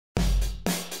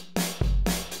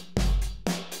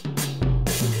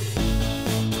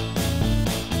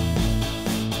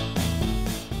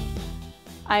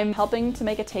I'm helping to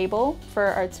make a table for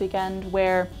Arts Weekend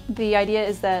where the idea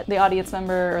is that the audience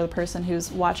member or the person who's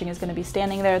watching is going to be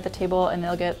standing there at the table and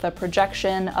they'll get the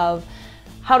projection of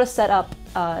how to set up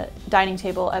a dining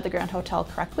table at the Grand Hotel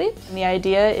correctly. And the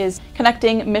idea is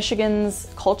connecting Michigan's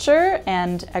culture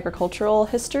and agricultural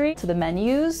history to the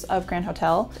menus of Grand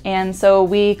Hotel. And so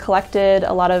we collected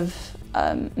a lot of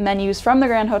menus from the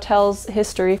Grand Hotel's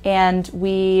history, and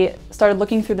we started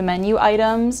looking through the menu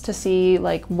items to see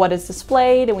like what is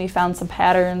displayed, and we found some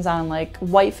patterns on like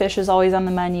whitefish is always on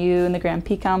the menu and the Grand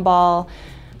Pecan Ball.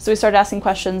 So we started asking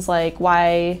questions like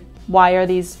why are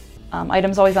these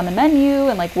items always on the menu,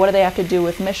 and like what do they have to do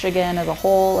with Michigan as a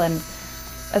whole. And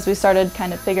as we started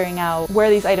kind of figuring out where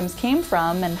these items came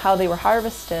from and how they were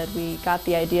harvested, we got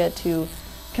the idea to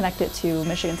connect it to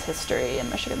Michigan's history and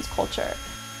Michigan's culture.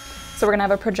 So we're gonna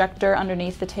have a projector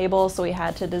underneath the table, so we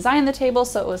had to design the table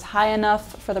so it was high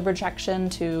enough for the projection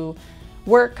to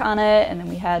work on it, and then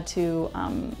we had to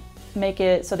make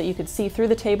it so that you could see through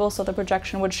the table so the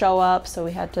projection would show up, so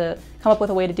we had to come up with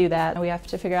a way to do that. And we have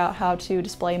to figure out how to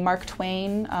display Mark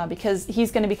Twain because he's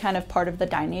gonna be kind of part of the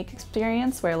dining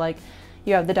experience where like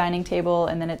you have the dining table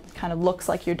and then it kind of looks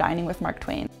like you're dining with Mark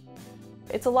Twain.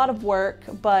 It's a lot of work,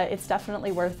 but it's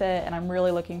definitely worth it, and I'm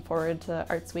really looking forward to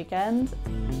Arts Weekend.